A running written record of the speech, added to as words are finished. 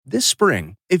This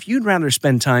spring, if you'd rather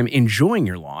spend time enjoying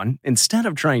your lawn instead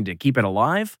of trying to keep it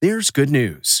alive, there's good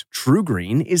news.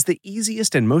 TruGreen is the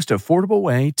easiest and most affordable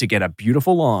way to get a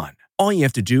beautiful lawn. All you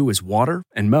have to do is water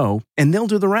and mow, and they'll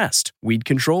do the rest. Weed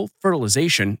control,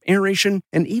 fertilization, aeration,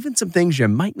 and even some things you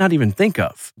might not even think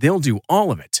of. They'll do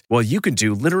all of it, while you can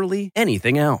do literally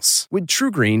anything else. With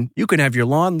TruGreen, you can have your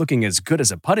lawn looking as good as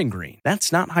a putting green.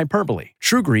 That's not hyperbole.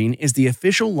 TruGreen is the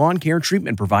official lawn care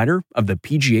treatment provider of the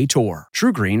PGA Tour.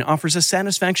 TruGreen offers a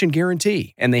satisfaction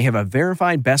guarantee, and they have a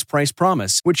verified best price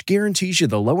promise, which guarantees you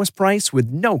the lowest price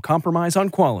with no compromise on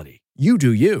quality. You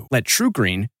do you. Let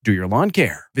TruGreen do your lawn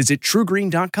care. Visit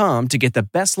TruGreen.com to get the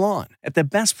best lawn at the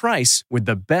best price with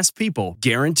the best people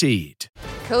guaranteed.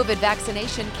 COVID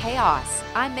vaccination chaos.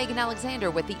 I'm Megan Alexander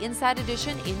with the Inside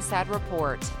Edition Inside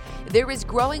Report. There is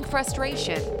growing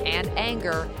frustration and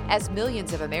anger as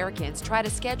millions of Americans try to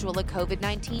schedule a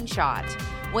COVID-19 shot.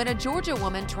 When a Georgia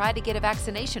woman tried to get a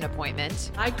vaccination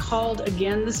appointment, I called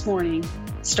again this morning,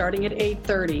 starting at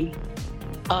 8:30.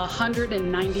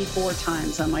 194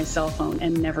 times on my cell phone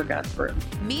and never got through.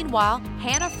 Meanwhile,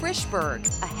 Hannah Frischberg,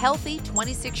 a healthy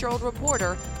 26-year-old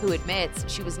reporter who admits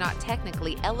she was not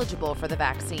technically eligible for the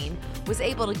vaccine, was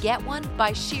able to get one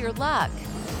by sheer luck.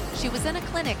 She was in a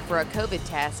clinic for a COVID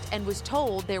test and was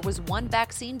told there was one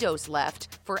vaccine dose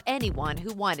left for anyone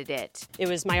who wanted it. It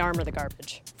was my arm or the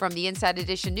garbage. From the Inside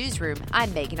Edition newsroom,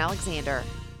 I'm Megan Alexander.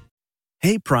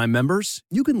 Hey, Prime members,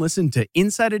 you can listen to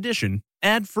Inside Edition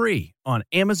ad-free on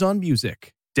Amazon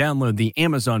Music. Download the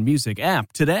Amazon Music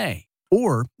app today.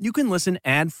 Or you can listen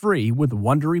ad-free with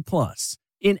Wondery Plus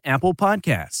in Apple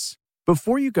Podcasts.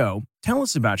 Before you go, tell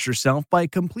us about yourself by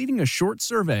completing a short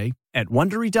survey at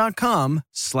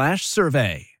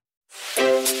Wondery.com/survey.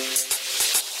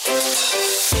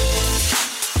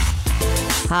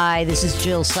 Hi, this is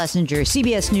Jill Schlesinger,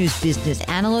 CBS News business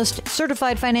analyst,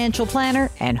 certified financial planner,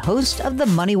 and host of the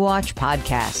Money Watch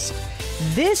podcast.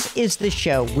 This is the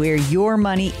show where your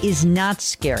money is not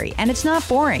scary and it's not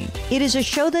boring. It is a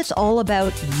show that's all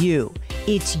about you.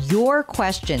 It's your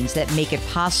questions that make it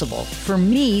possible for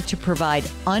me to provide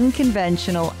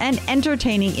unconventional and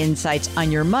entertaining insights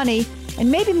on your money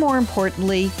and maybe more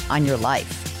importantly, on your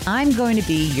life. I'm going to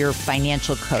be your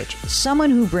financial coach,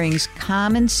 someone who brings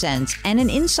common sense and an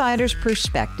insider's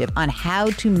perspective on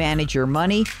how to manage your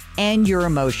money and your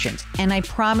emotions. And I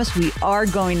promise we are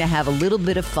going to have a little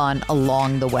bit of fun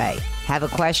along the way. Have a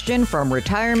question from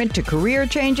retirement to career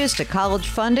changes to college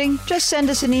funding? Just send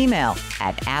us an email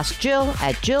at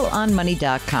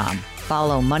askjill@jillonmoney.com.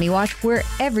 Follow Money Watch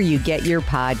wherever you get your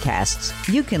podcasts.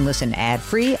 You can listen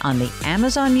ad-free on the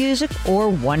Amazon Music or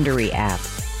Wondery app.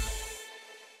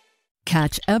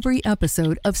 Catch every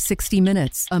episode of 60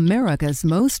 Minutes, America's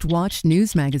most watched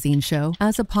news magazine show,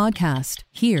 as a podcast.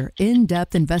 Hear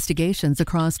in-depth investigations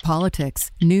across politics,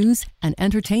 news, and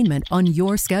entertainment on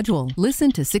your schedule.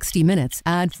 Listen to 60 Minutes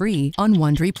ad-free on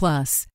Wondery Plus.